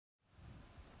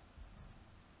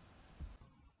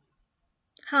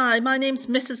Hi, my name's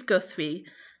Mrs. Guthrie,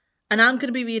 and I'm going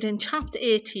to be reading Chapter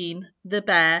 18, The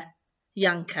Bear,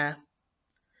 Yanka.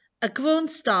 A groan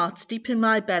starts deep in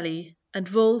my belly and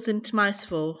rolls into my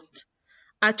throat.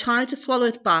 I try to swallow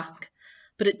it back,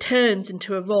 but it turns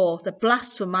into a roar that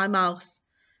blasts from my mouth.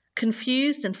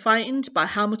 Confused and frightened by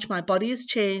how much my body has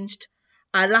changed,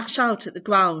 I lash out at the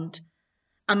ground,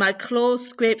 and my claws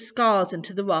scrape scars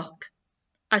into the rock.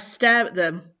 I stare at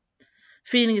them,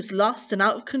 feeling as lost and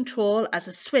out of control as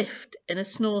a swift in a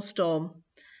snowstorm.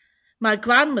 My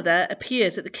grandmother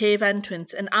appears at the cave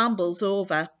entrance and ambles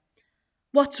over.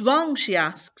 "What's wrong?" she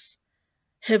asks.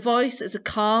 Her voice is a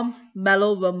calm,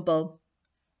 mellow rumble.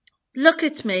 "Look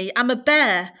at me, I'm a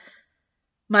bear."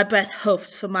 My breath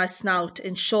huffs from my snout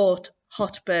in short,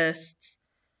 hot bursts.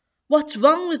 "What's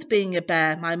wrong with being a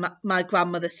bear?" My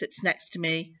grandmother sits next to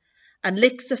me and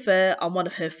licks the fur on one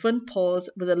of her front paws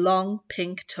with a long,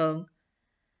 pink tongue.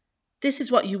 "This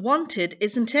is what you wanted,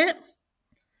 isn't it?"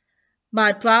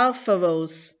 My brow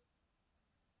furrows.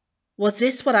 Was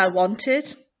this what I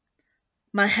wanted?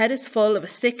 My head is full of a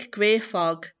thick grey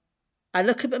fog. I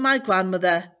look up at my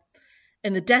grandmother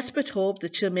in the desperate hope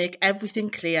that she'll make everything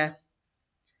clear.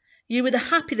 "You were the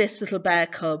happiest little bear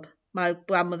cub." My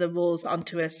grandmother rolls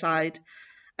onto her side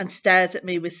and stares at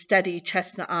me with steady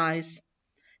chestnut eyes.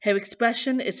 Her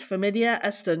expression is familiar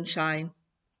as sunshine.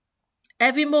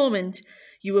 "Every moment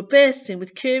you were bursting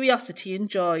with curiosity and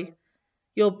joy.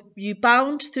 You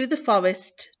bound through the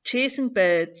forest, chasing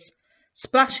birds,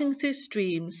 splashing through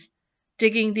streams,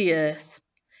 digging the earth.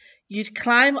 You'd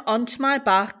climb onto my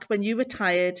back when you were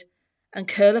tired and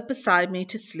curl up beside me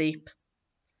to sleep."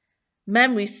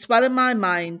 Memories swell in my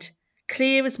mind,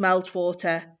 clear as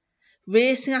meltwater,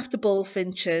 racing after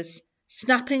bullfinches,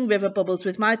 snapping river bubbles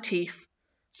with my teeth,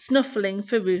 snuffling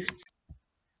for roots,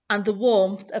 and the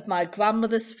warmth of my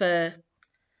grandmother's fur.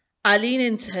 I lean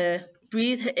into her,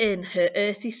 breathe in her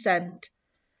earthy scent.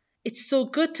 "It's so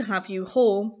good to have you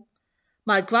home."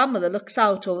 My grandmother looks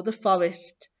out over the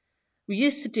forest. "We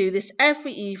used to do this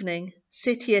every evening,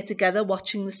 sit here together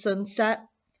watching the sunset."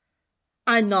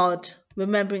 I nod,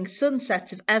 remembering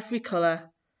sunsets of every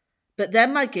colour, but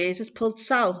then my gaze is pulled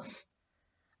south.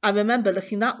 I remember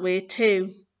looking that way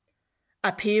too.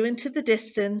 I peer into the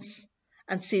distance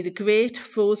and see the great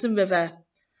frozen river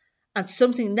and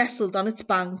something nestled on its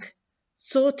bank,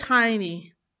 so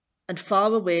tiny and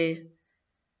far away.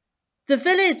 "The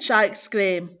village!" I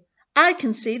exclaim. "I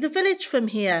can see the village from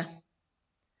here."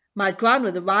 My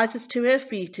grandmother rises to her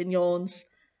feet and yawns.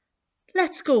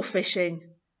 "Let's go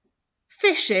fishing."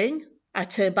 "Fishing?" I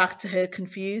turn back to her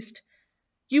confused.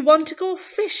 "You want to go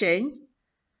fishing?"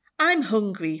 "I'm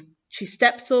hungry." She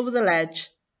steps over the ledge.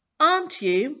 "Aren't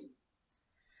you?"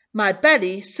 My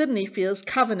belly suddenly feels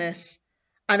cavernous,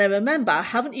 and I remember I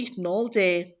haven't eaten all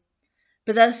day.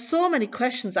 But there are so many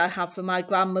questions I have for my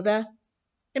grandmother.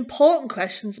 Important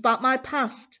questions about my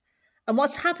past and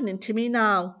what's happening to me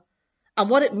now and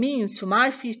what it means for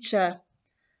my future.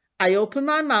 I open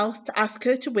my mouth to ask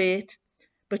her to wait,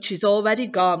 but she's already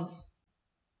gone.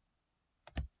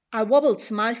 I wobble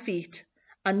to my feet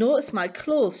and notice my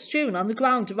clothes strewn on the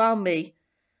ground around me.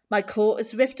 My coat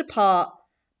is ripped apart,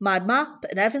 my map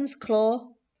and Evan's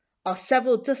claw are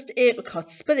several dust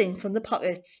apricots spilling from the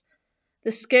pockets.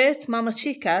 The skirt Mama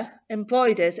Chica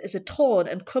embroidered is a torn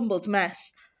and crumbled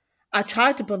mess. I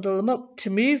try to bundle them up to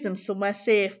move them somewhere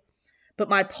safe, but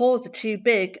my paws are too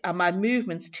big and my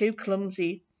movements too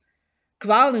clumsy.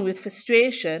 Growling with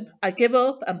frustration, I give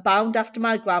up and bound after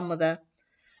my grandmother,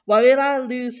 worried I'll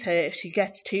lose her if she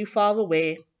gets too far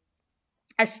away.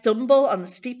 I stumble on the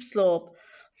steep slope,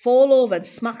 fall over and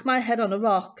smack my head on a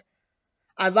rock.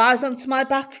 I rise onto my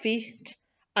back feet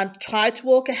and try to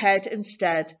walk ahead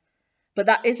instead, but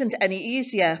that isn't any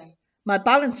easier. My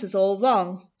balance is all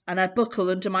wrong and I buckle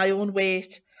under my own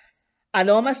weight. I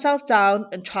lower myself down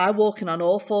and try walking on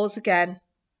all fours again.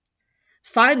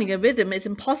 Finding a rhythm is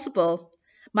impossible.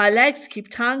 My legs keep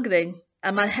tangling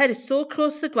and my head is so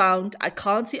close to the ground I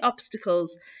can't see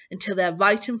obstacles until they're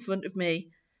right in front of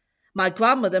me. My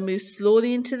grandmother moves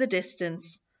slowly into the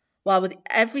distance, while with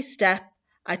every step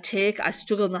I take I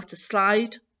struggle not to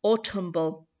slide or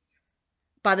tumble.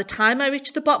 By the time I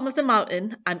reach the bottom of the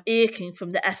mountain, I'm aching from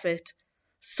the effort,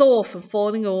 sore from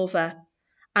falling over,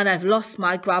 and I've lost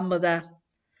my grandmother.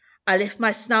 I lift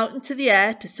my snout into the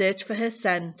air to search for her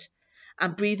scent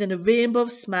and breathe in a rainbow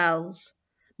of smells.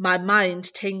 My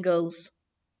mind tingles.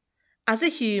 As a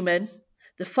human,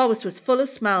 the forest was full of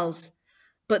smells,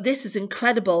 but this is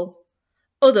incredible,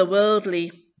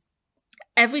 otherworldly.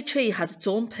 Every tree has its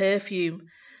own perfume,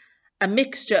 a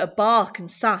mixture of bark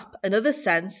and sap and other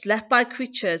scents left by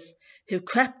creatures who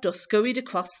crept or scurried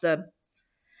across them.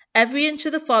 Every inch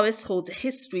of the forest holds a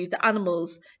history of the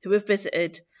animals who have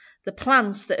visited, the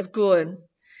plants that have grown,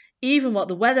 even what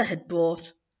the weather had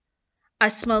brought. I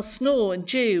smell snow and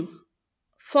dew,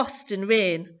 frost and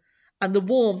rain, and the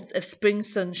warmth of spring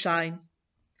sunshine.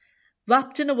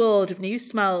 Wrapped in a world of new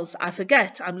smells, I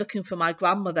forget I'm looking for my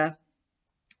grandmother.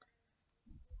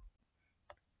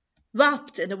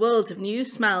 Wrapped in a world of new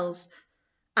smells,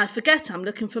 I forget I'm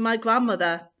looking for my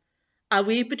grandmother. I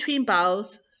weave between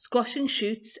boughs, squashing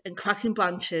shoots and cracking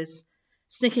branches,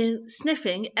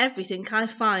 sniffing everything I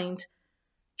find,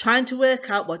 trying to work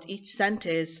out what each scent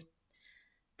is.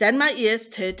 Then my ears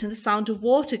turn to the sound of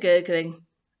water gurgling,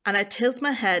 and I tilt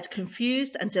my head,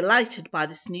 confused and delighted by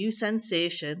this new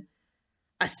sensation.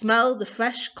 I smell the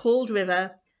fresh, cold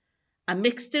river, and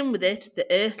mixed in with it the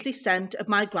earthly scent of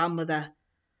my grandmother.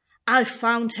 I've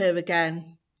found her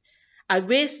again. I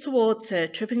race towards her,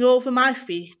 tripping over my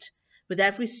feet with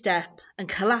every step, and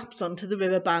collapse onto the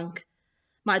river bank.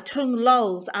 My tongue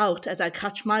lolls out as I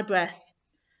catch my breath.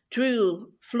 Drool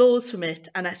flows from it,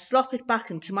 and I slop it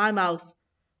back into my mouth,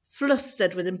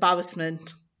 flustered with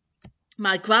embarrassment.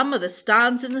 My grandmother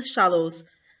stands in the shallows,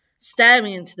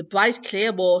 staring into the bright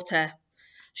clear water.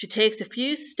 She takes a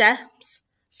few steps,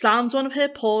 slams one of her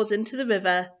paws into the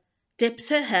river, dips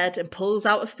her head and pulls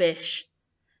out a fish.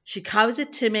 She carries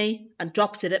it to me and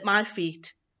drops it at my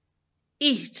feet.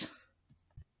 Eat!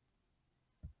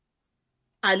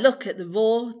 I look at the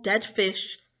raw, dead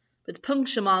fish with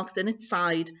puncture marks in its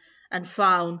side and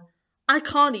frown. I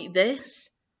can't eat this.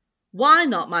 Why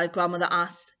not? My grandmother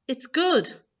asks. It's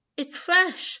good. It's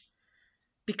fresh.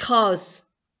 Because,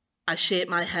 I shake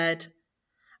my head.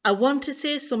 I want to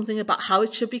say something about how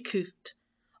it should be cooked,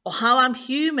 or how I'm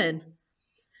human.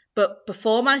 But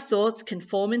before my thoughts can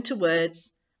form into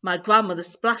words, my grandmother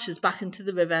splashes back into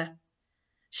the river.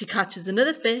 She catches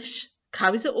another fish,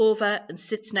 carries it over, and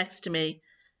sits next to me,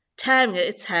 tearing at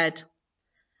its head.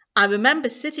 I remember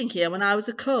sitting here when I was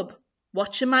a cub,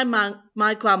 watching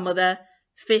my grandmother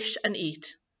fish and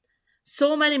eat.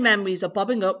 So many memories are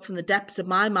bobbing up from the depths of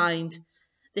my mind.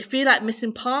 They feel like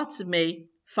missing parts of me,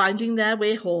 finding their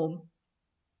way home.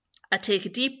 I take a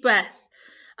deep breath,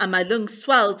 and my lungs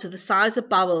swell to the size of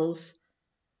barrels.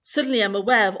 Suddenly I'm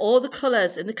aware of all the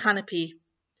colours in the canopy.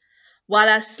 While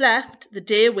I slept the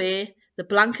day away, the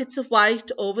blankets of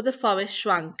white over the forest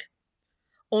shrank.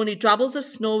 Only drabbles of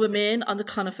snow remain on the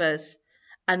conifers,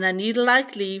 and their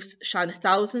needle-like leaves shine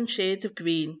 1,000 shades of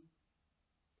green.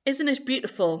 Isn't it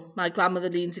beautiful? My grandmother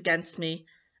leans against me,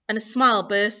 and a smile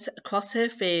bursts across her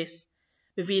face,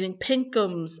 revealing pink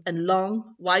gums and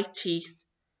long, white teeth.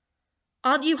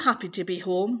 Aren't you happy to be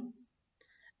home?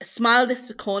 A smile lifts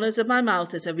the corners of my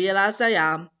mouth as I realise I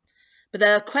am, but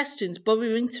there are questions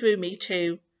burrowing through me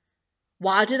too.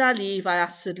 Why did I leave? I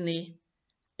asked suddenly.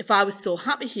 If I was so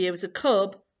happy here as a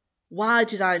cub, why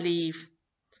did I leave?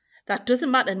 That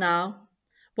doesn't matter now.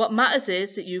 What matters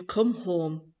is that you come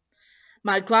home.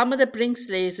 My grandmother blinks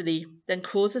lazily, then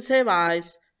closes her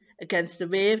eyes against the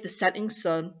ray of the setting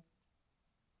sun.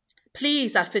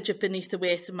 Please, I fidget beneath the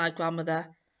weight of my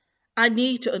grandmother. I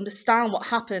need to understand what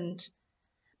happened.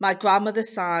 My grandmother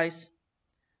sighs.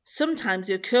 Sometimes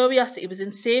your curiosity was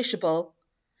insatiable.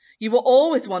 You were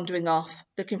always wandering off,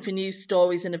 looking for new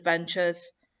stories and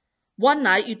adventures. One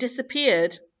night you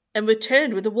disappeared and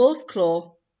returned with a wolf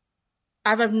claw.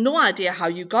 I have no idea how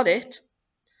you got it.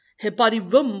 Her body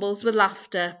rumbles with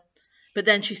laughter, but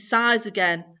then she sighs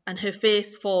again and her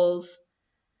face falls.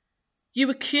 You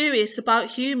were curious about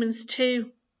humans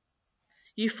too.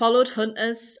 You followed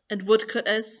hunters and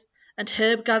woodcutters and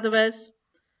herb gatherers.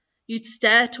 You'd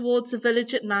stare towards the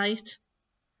village at night.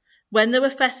 When there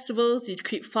were festivals, you'd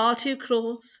creep far too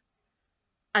close.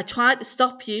 I tried to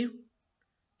stop you,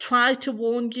 tried to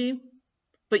warn you,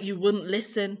 but you wouldn't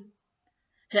listen.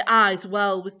 Her eyes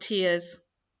well with tears.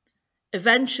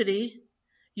 Eventually,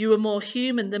 you were more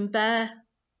human than bear,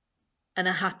 and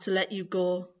I had to let you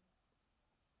go.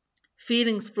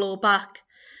 Feelings flow back,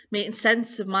 making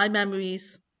sense of my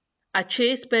memories. I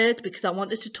chased birds because I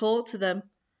wanted to talk to them.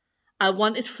 I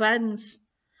wanted friends.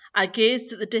 I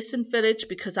gazed at the distant village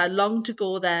because I longed to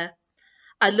go there.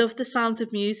 I loved the sounds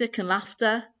of music and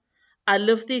laughter. I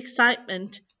loved the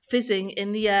excitement fizzing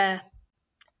in the air.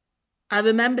 I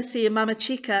remember seeing Mama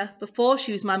Chica before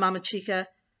she was my Mama Chica,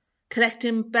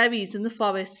 collecting berries in the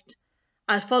forest.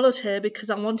 I followed her because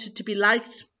I wanted to be like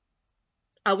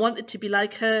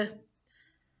her.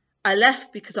 I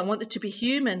left because I wanted to be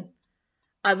human.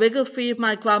 I wriggle free of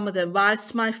my grandmother and rise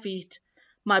to my feet.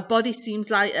 My body seems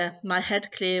lighter, my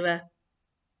head clearer.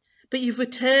 But you've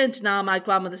returned now, my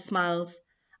grandmother smiles,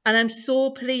 and I'm so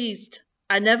pleased.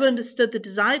 I never understood the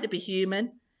desire to be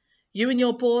human. You and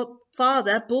your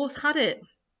father both had it.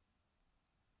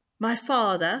 My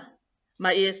father?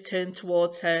 My ears turned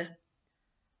towards her.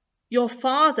 Your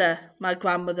father, my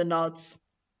grandmother nods.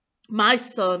 My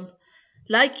son.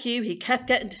 Like you, he kept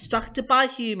getting distracted by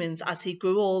humans as he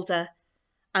grew older,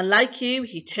 and like you,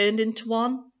 he turned into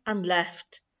one and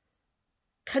left.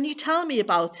 Can you tell me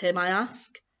about him, I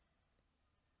ask?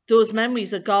 Those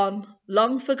memories are gone,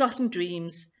 long forgotten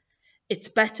dreams. It's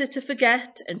better to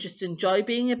forget and just enjoy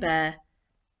being a bear.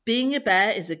 Being a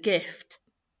bear is a gift.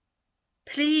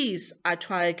 Please, I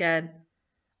try again.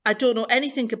 I don't know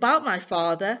anything about my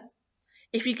father.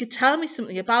 If you could tell me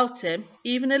something about him,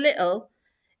 even a little,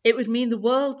 it would mean the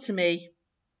world to me.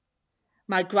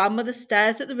 My grandmother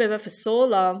stares at the river for so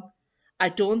long, I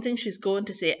don't think she's going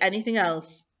to say anything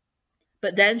else.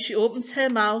 But then she opens her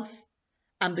mouth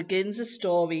and begins a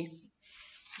story.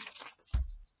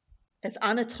 It's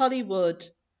Anatoly Wood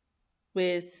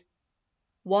with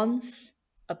Once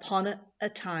Upon a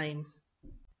Time.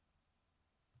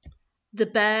 The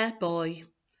Bear Boy.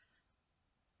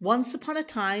 Once upon a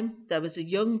time there was a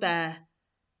young bear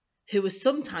who was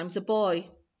sometimes a boy.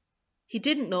 He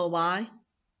didn't know why.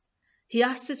 He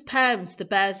asked his parents the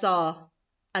Bears Are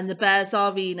and the Bears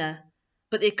Arena,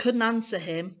 but they couldn't answer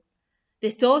him. They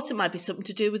thought it might be something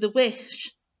to do with a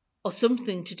wish or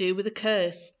something to do with a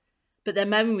curse, but their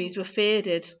memories were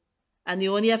faded and they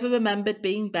only ever remembered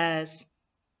being bears.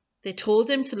 They told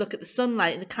him to look at the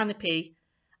sunlight in the canopy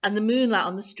and the moonlight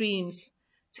on the streams,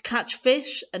 to catch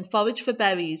fish and forage for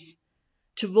berries,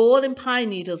 to roll in pine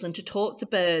needles and to talk to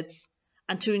birds,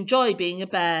 and to enjoy being a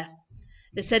bear.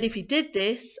 They said if he did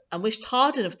this and wished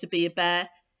hard enough to be a bear,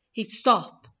 he'd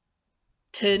stop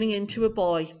turning into a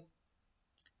boy.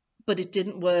 But it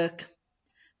didn't work.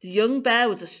 The young bear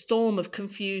was a storm of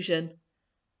confusion.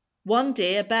 One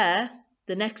day a bear,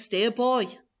 the next day a boy.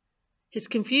 His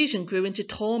confusion grew into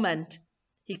torment.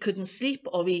 He couldn't sleep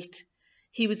or eat.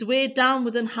 He was weighed down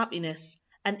with unhappiness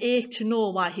and ached to know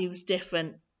why he was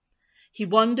different. He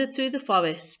wandered through the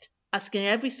forest, asking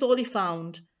every soul he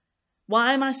found,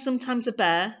 why am I sometimes a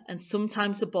bear and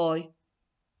sometimes a boy?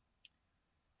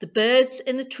 The birds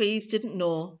in the trees didn't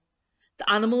know,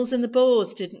 the animals in the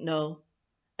burrows didn't know,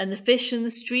 and the fish in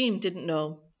the stream didn't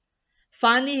know.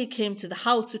 Finally he came to the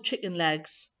house with chicken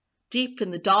legs, deep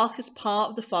in the darkest part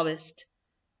of the forest,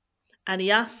 and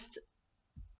he asked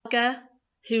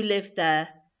who lived there,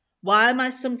 why am I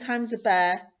sometimes a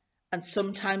bear and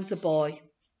sometimes a boy?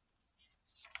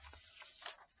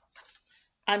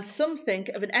 I'm something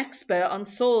of an expert on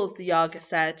souls, the Yaga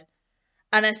said,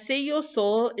 and I see your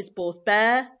soul is both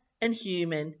bear and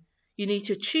human. You need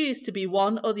to choose to be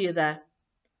one or the other.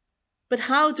 But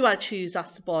how do I choose?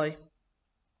 Asked the boy.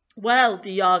 Well,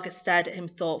 the Yaga stared at him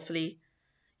thoughtfully.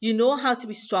 You know how to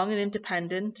be strong and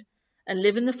independent and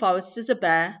live in the forest as a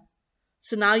bear.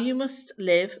 So now you must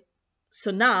learn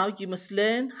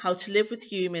how to live with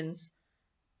humans.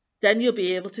 Then you'll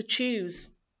be able to choose.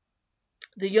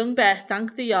 The young bear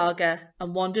thanked the Yaga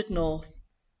and wandered north.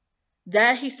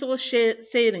 There he saw a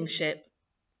sailing ship,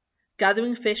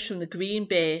 gathering fish from the green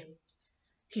bay.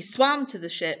 He swam to the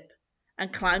ship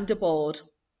and climbed aboard.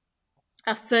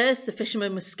 At first the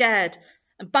fishermen were scared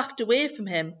and backed away from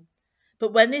him,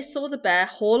 but when they saw the bear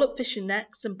haul up fishing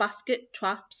nets and basket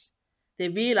traps, they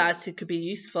realised he could be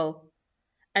useful,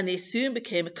 and they soon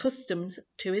became accustomed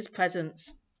to his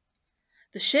presence.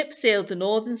 The ship sailed the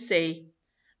northern sea,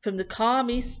 from the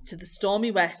calm east to the stormy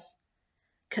west,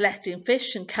 collecting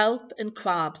fish and kelp and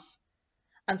crabs,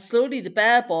 and slowly the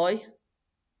bear boy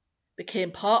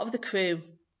became part of the crew.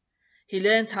 He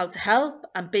learned how to help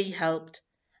and be helped,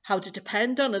 how to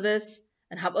depend on others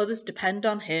and have others depend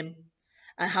on him,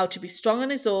 and how to be strong on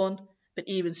his own, but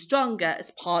even stronger as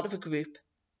part of a group.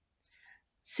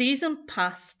 Seasons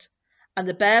passed, and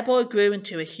the bear boy grew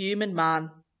into a human man.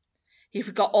 He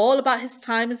forgot all about his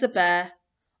time as a bear,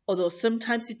 although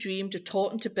sometimes he dreamed of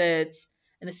talking to birds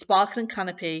in a sparkling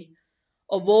canopy,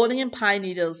 or rolling in pine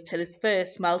needles till his fur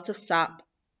smelt of sap.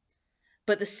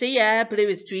 But the sea air blew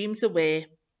his dreams away,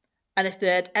 and if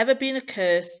there had ever been a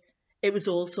curse, it was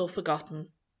also forgotten,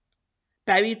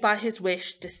 buried by his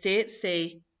wish to stay at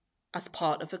sea as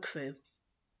part of a crew.